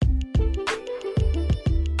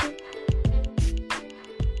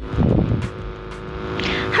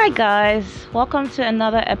Hi, guys. Welcome to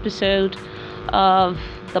another episode of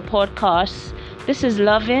the podcast. This is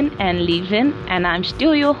Loving and Leaving, and I'm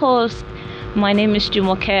still your host. My name is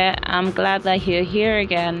Jumoke. I'm glad that you're here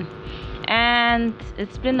again. And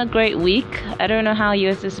it's been a great week. I don't know how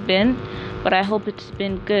yours has been, but I hope it's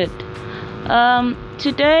been good.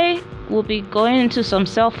 Today, we'll be going into some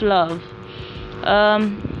self-love.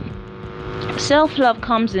 Self-love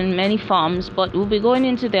comes in many forms, but we'll be going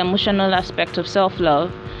into the emotional aspect of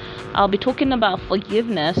self-love. I'll be talking about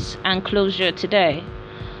forgiveness and closure today.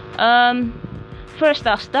 First,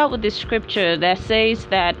 I'll start with the scripture that says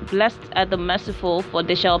that blessed are the merciful, for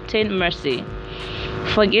they shall obtain mercy.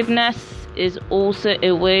 Forgiveness is also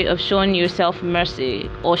a way of showing yourself mercy,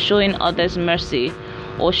 or showing others mercy,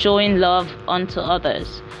 or showing love unto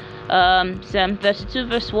others. Psalm 32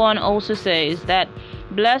 verse 1 also says that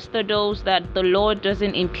blessed are those that the Lord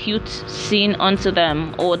doesn't impute sin unto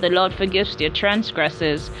them, or the Lord forgives their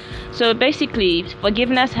transgressions. So basically,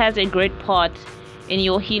 forgiveness has a great part in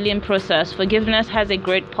your healing process. Forgiveness has a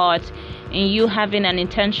great part in you having an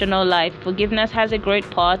intentional life. Forgiveness has a great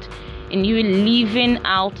part in you living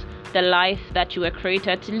out the life that you were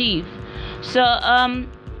created to live. So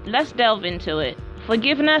let's delve into it.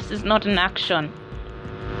 Forgiveness is not an action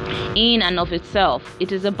in and of itself.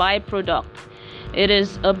 It is a byproduct. It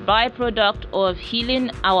is a byproduct of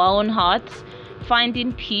healing our own hearts,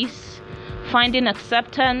 finding peace, finding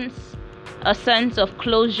acceptance, a sense of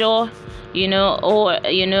closure,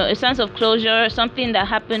 a sense of closure, something that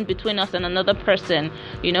happened between us and another person,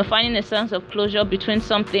 finding a sense of closure between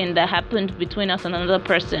something that happened between us and another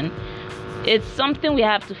person. It's something we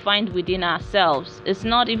have to find within ourselves. It's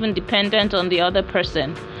not even dependent on the other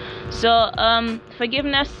person. So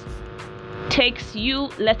forgiveness takes you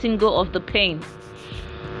letting go of the pain.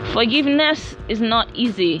 Forgiveness is not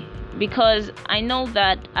easy, because I know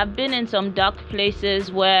that I've been in some dark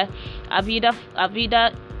places where I've either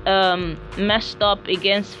messed up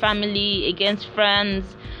against family, against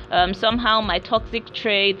friends. Somehow my toxic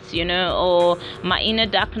traits, or my inner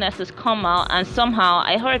darkness has come out, and somehow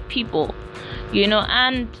I hurt people,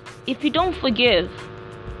 and if you don't forgive,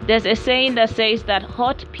 there's a saying that says that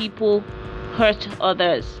hurt people hurt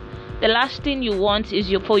others. The last thing you want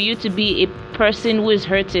is for you to be a person who is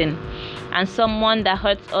hurting and someone that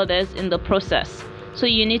hurts others in the process. So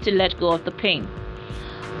you need to let go of the pain.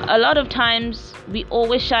 A lot of times we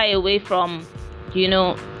always shy away from,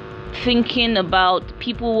 thinking about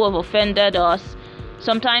people who have offended us.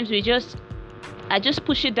 Sometimes I just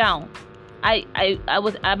push it down. I'm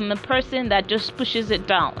a person that just pushes it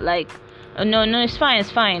down. Like, no, it's fine.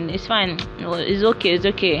 No, it's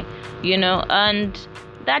okay. And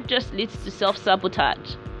that just leads to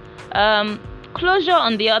self-sabotage. Closure,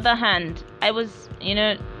 on the other hand, I was,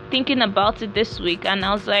 thinking about it this week, and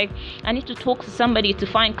I was like, I need to talk to somebody to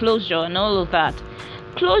find closure and all of that.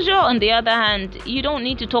 Closure, on the other hand, you don't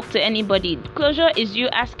need to talk to anybody. Closure is you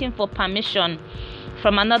asking for permission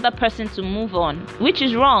from another person to move on, which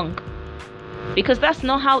is wrong, because that's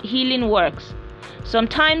not how healing works.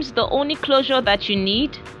 Sometimes the only closure that you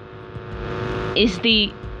need is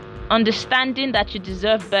the understanding that you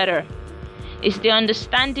deserve better. It's the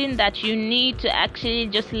understanding that you need to actually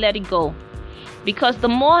just let it go. Because the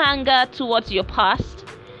more anger towards your past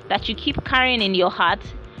that you keep carrying in your heart,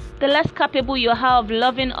 the less capable you are of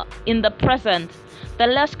loving in the present. The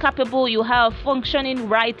less capable you are of functioning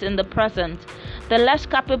right in the present. The less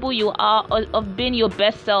capable you are of being your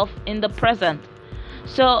best self in the present.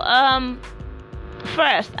 So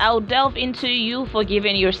first, I'll delve into you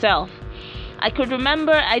forgiving yourself. I could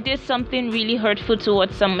remember I did something really hurtful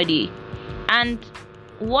towards somebody, and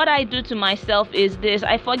what I do to myself is this: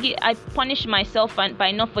 I punish myself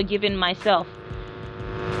by not forgiving myself.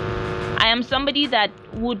 I am somebody that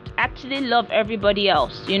would actually love everybody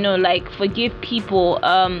else, like forgive people,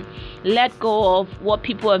 let go of what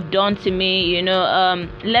people have done to me,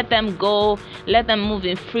 let them go, let them move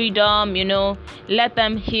in freedom, let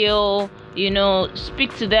them heal,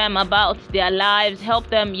 speak to them about their lives, help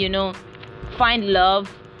them, find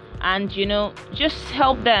love, and just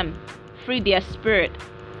help them free their spirit.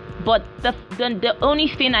 But the only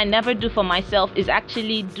thing I never do for myself is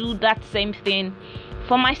actually do that same thing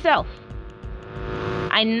for myself.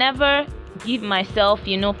 I never give myself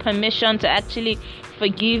permission to actually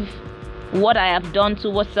forgive what I have done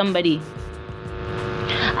towards somebody.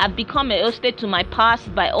 I've become a hostage to my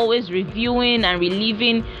past by always reviewing and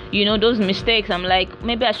reliving those mistakes. I'm like,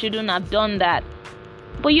 maybe I shouldn't have done that.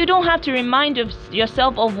 But you don't have to remind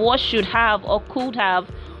yourself of what should have, or could have,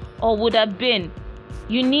 or would have been.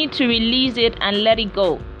 You need to release it and let it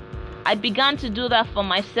go. I began to do that for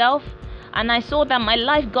myself, and I saw that my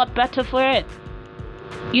life got better for it.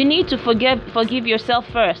 You need to forgive yourself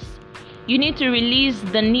first. You need to release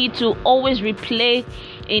the need to always replay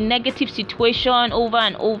a negative situation over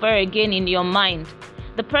and over again in your mind.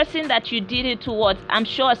 The person that you did it towards, I'm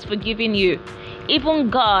sure, has forgiven you. Even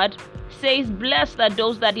God says, blessed are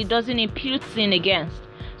those that He doesn't impute sin against.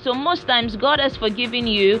 So most times God has forgiven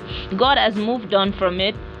you, God has moved on from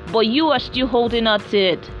it, but you are still holding on to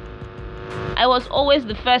it. I was always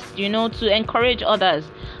the first, to encourage others.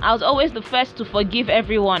 I was always the first to forgive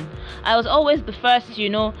everyone. I was always the first,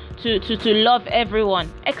 to love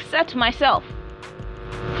everyone, except myself.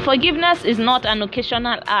 Forgiveness is not an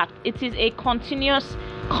occasional act. It is a continuous,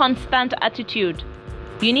 constant attitude.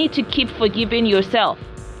 You need to keep forgiving yourself.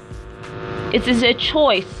 It is a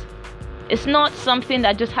choice. It's not something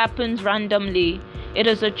that just happens randomly. It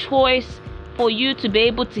is a choice for you to be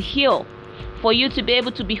able to heal, for you to be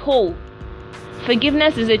able to be whole.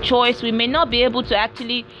 Forgiveness is a choice. We may not be able to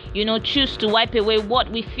actually, choose to wipe away what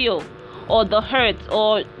we feel, or the hurt,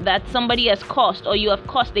 or that somebody has caused, or you have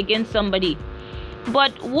caused against somebody.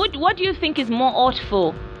 But what do you think is more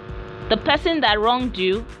hurtful? The person that wronged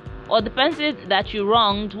you, or the person that you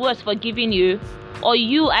wronged who has forgiven you, or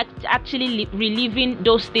you actually reliving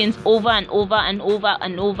those things over and over and over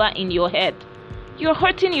and over in your head? You're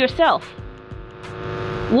hurting yourself.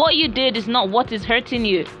 What you did is not what is hurting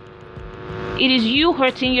you. It is you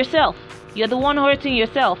hurting yourself. You're the one hurting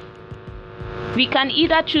yourself. We can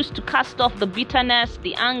either choose to cast off the bitterness,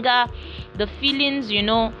 the anger, the feelings,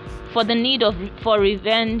 for the need for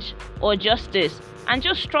revenge or justice, and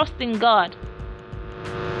just trust in God.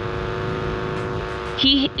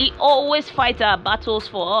 He always fights our battles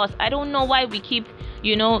for us. I don't know why we keep,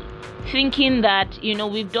 thinking that,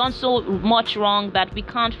 we've done so much wrong that we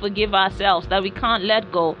can't forgive ourselves, that we can't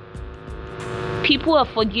let go. People are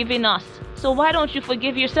forgiving us. So why don't you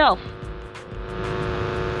forgive yourself?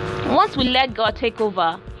 Once we let God take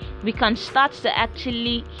over, we can start to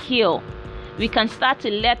actually heal. We can start to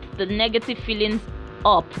let the negative feelings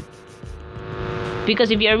up. Because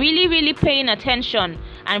if you're really, really paying attention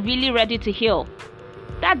and really ready to heal,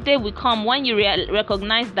 that day will come when you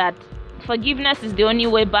recognize that forgiveness is the only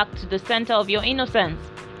way back to the center of your innocence.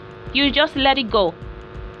 You just let it go.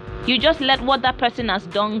 You just let what that person has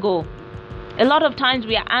done go. A lot of times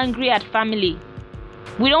we are angry at family.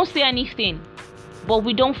 We don't say anything, but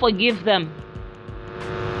we don't forgive them.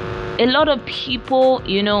 A lot of people,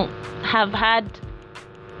 have had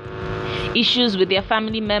issues with their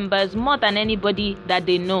family members more than anybody that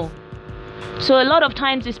they know. So a lot of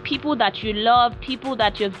times it's people that you love, people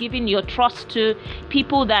that you've given your trust to,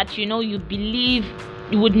 people that you believe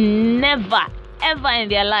would never, ever in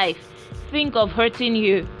their life think of hurting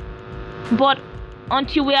you. But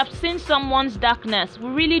until we have seen someone's darkness, we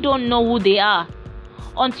really don't know who they are.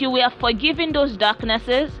 Until we have forgiven those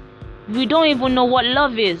darknesses, we don't even know what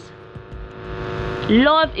love is.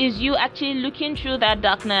 Love is you actually looking through that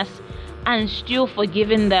darkness and still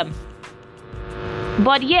forgiving them.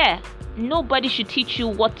 But nobody should teach you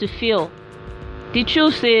what to feel. The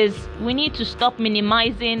truth is, we need to stop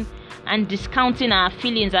minimizing and discounting our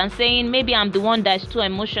feelings and saying, maybe I'm the one that is too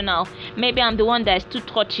emotional, maybe I'm the one that is too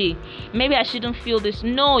touchy, maybe I shouldn't feel this.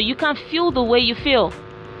 No, you can feel the way you feel.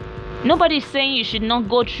 Nobody is saying you should not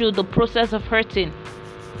go through the process of hurting.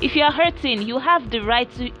 If you are hurting, you have the right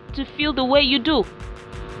to feel the way you do.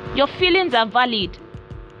 Your feelings are valid.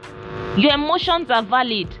 Your emotions are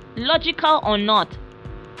valid, logical or not.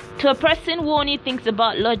 To a person who only thinks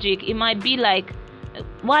about logic, it might be like,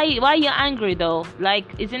 why are you angry though? Like,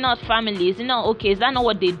 is it not family? Is it not okay? Is that not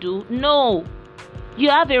what they do? No. You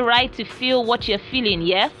have a right to feel what you're feeling,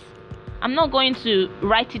 yes? I'm not going to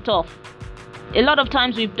write it off. A lot of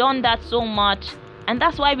times we've done that so much, and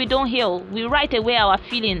that's why we don't heal. We write away our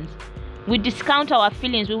feelings. We discount our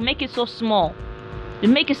feelings. We make it so small. We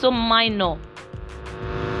make it so minor.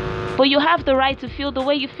 But you have the right to feel the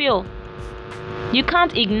way you feel. You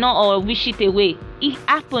can't ignore or wish it away. It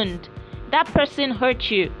happened. That person hurt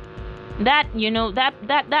you. That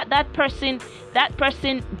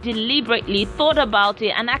person deliberately thought about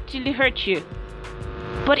it and actually hurt you.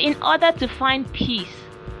 But in order to find peace,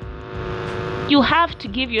 you have to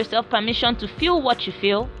give yourself permission to feel what you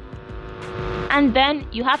feel, and then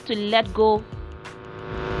you have to let go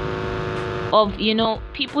of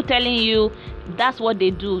people telling you that's what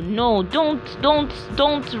they do. No,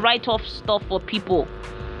 don't write off stuff for people.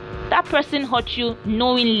 That person hurt you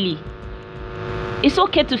knowingly. It's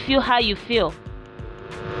okay to feel how you feel,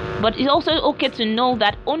 but it's also okay to know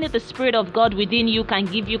that only the Spirit of God within you can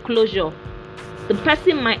give you closure. The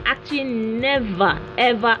person might actually never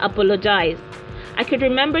ever apologize. I could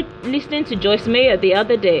remember listening to Joyce Meyer the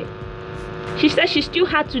other day, She said she still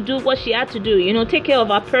had to do what she had to do, take care of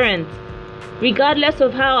her parents, regardless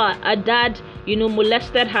of how her dad,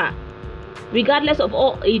 molested her. Regardless of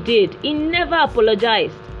all he did, he never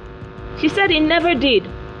apologized. She said he never did,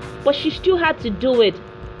 but she still had to do it.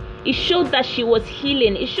 It showed that she was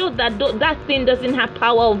healing. It showed that that thing doesn't have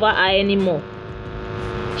power over her anymore.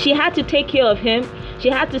 She had to take care of him. She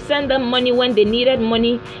had to send them money when they needed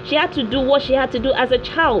money. She had to do what she had to do as a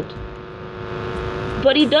child.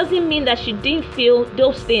 But it doesn't mean that she didn't feel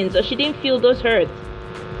those things or she didn't feel those hurts.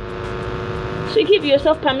 So give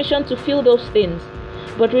yourself permission to feel those things.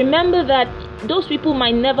 But remember that those people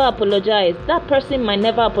might never apologize. That person might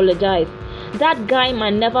never apologize. That guy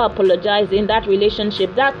might never apologize in that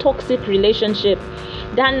relationship, that toxic relationship,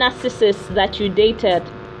 that narcissist that you dated.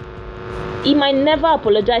 He might never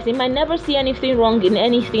apologize. He might never see anything wrong in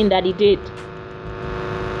anything that he did.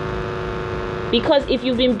 Because if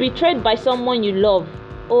you've been betrayed by someone you love,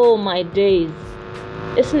 oh my days,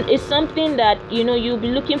 it's something that, you'll be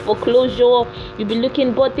looking for closure, you'll be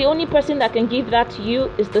looking, but the only person that can give that to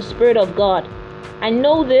you is the Spirit of God. I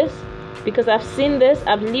know this because I've seen this,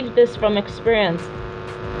 I've lived this from experience.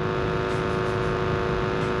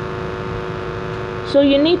 So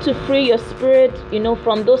you need to free your spirit,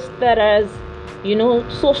 from those fetters,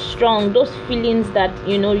 so strong, those feelings that,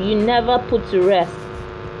 you never put to rest.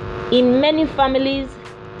 In many families,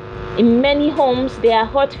 in many homes, there are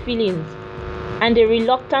hurt feelings and the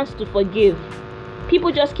reluctance to forgive.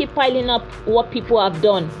 People just keep piling up what people have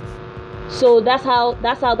done. So that's how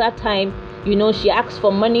that time, she asked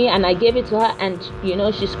for money and I gave it to her and,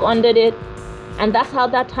 she squandered it. And that's how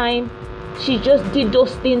that time she just did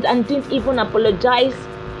those things and didn't even apologize.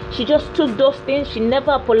 She just took those things. She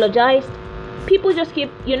never apologized. People just keep,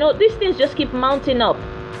 these things just keep mounting up.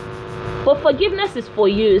 But forgiveness is for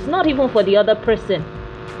you. It's not even for the other person.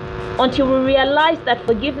 Until we realize that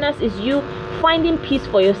forgiveness is you finding peace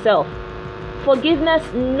for yourself. Forgiveness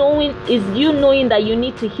is you knowing that you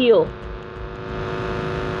need to heal.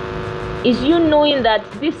 Is you knowing that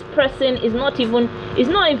this person is not even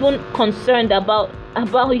concerned about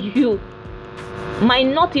you. Might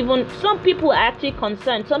not even, some people are actually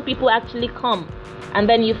concerned. Some people actually come and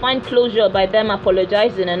then you find closure by them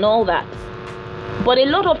apologizing and all that. But a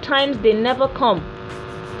lot of times they never come.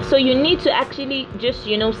 So you need to actually just,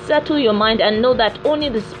 settle your mind and know that only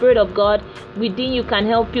the Spirit of God within you can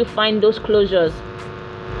help you find those closures.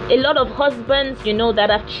 A lot of husbands, that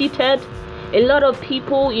have cheated, a lot of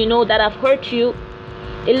people, that have hurt you,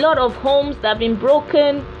 a lot of homes that have been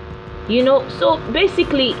broken, so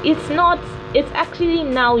basically it's actually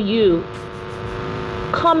now you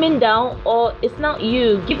coming down, or it's not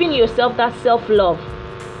you giving yourself that self-love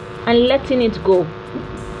and letting it go.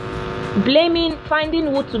 Blaming, finding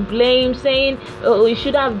who to blame, saying, oh, you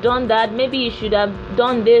should have done that, maybe you should have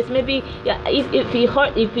done this, maybe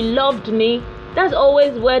if he loved me. That's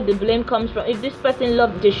always where the blame comes from. If this person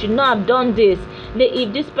loved, they should not have done this.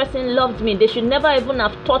 If this person loved me, they should never even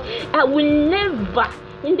have thought. I will never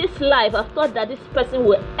in this life have thought that this person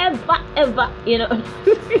will ever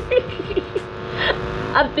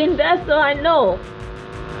I've been there, so I know.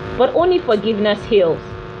 But only forgiveness heals.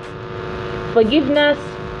 Forgiveness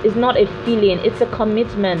is not a feeling, it's a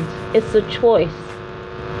commitment, it's a choice.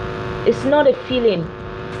 It's not a feeling.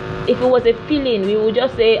 If it was a feeling, we would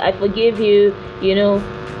just say, I forgive you,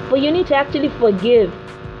 but you need to actually forgive.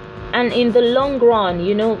 And in the long run,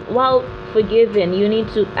 while forgiving, you need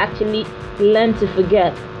to actually learn to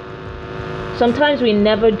forget. Sometimes we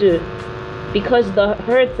never do, because the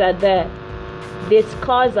hurts are there, the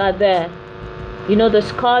scars are there, the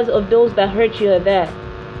scars of those that hurt you are there.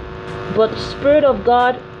 But the Spirit of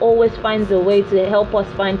God always finds a way to help us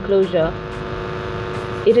find closure.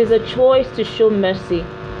 It is a choice to show mercy.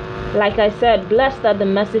 Like I said, blessed are the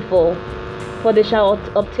merciful, for they shall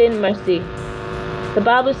obtain mercy. The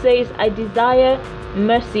Bible says, I desire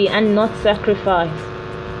mercy and not sacrifice.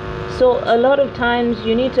 So a lot of times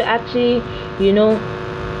you need to actually,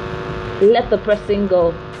 let the person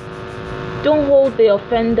go. Don't hold the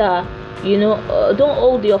offender, don't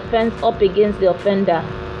hold the offense up against the offender.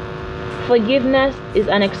 Forgiveness is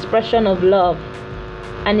an expression of love.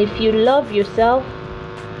 And if you love yourself,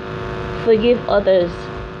 forgive others.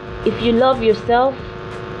 If you love yourself,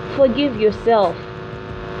 forgive yourself.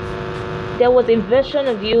 There was a version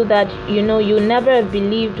of you that you never have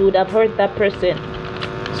believed would have hurt that person.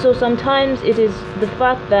 So sometimes it is the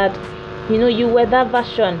fact that you were that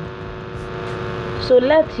version. So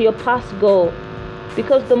let your past go,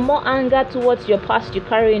 because the more anger towards your past you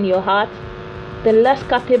carry in your heart, the less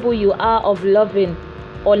capable you are of loving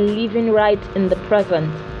or living right in the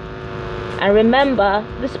present. And remember,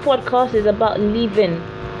 this podcast is about living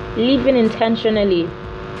living intentionally,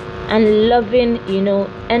 and loving,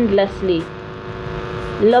 endlessly.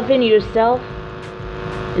 Loving yourself,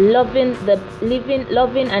 loving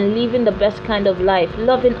and living the best kind of life,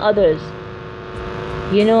 loving others,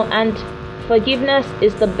 and forgiveness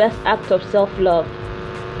is the best act of self-love.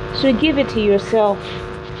 So give it to yourself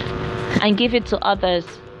and give it to others.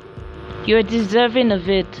 You're deserving of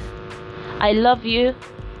it. I love you,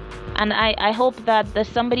 and I hope that there's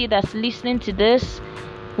somebody that's listening to this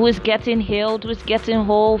who is getting healed, who is getting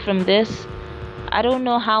whole from this. I don't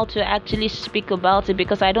know how to actually speak about it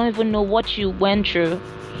because I don't even know what you went through.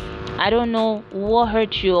 I don't know what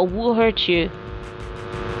hurt you or who hurt you.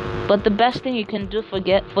 But the best thing you can do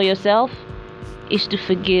for yourself is to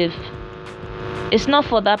forgive. It's not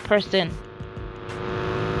for that person.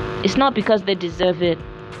 It's not because they deserve it,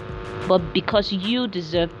 but because you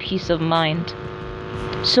deserve peace of mind.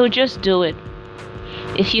 So just do it.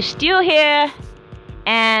 If you're still here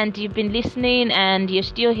and you've been listening and you're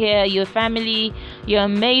still here, your family, you're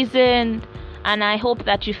amazing, and I hope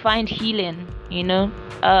that you find healing.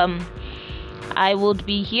 I will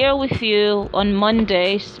be here with you on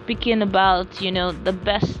Monday speaking about the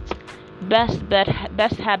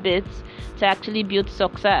best habits to actually build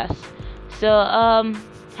success. So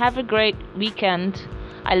have a great weekend.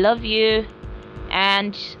 I love you.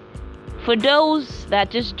 And for those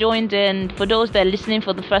that just joined in, for those that are listening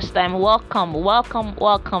for the first time, welcome.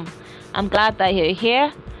 I'm glad that you're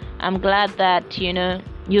here. I'm glad that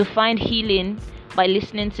you find healing by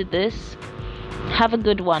listening to this. Have a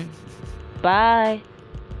good one. Bye.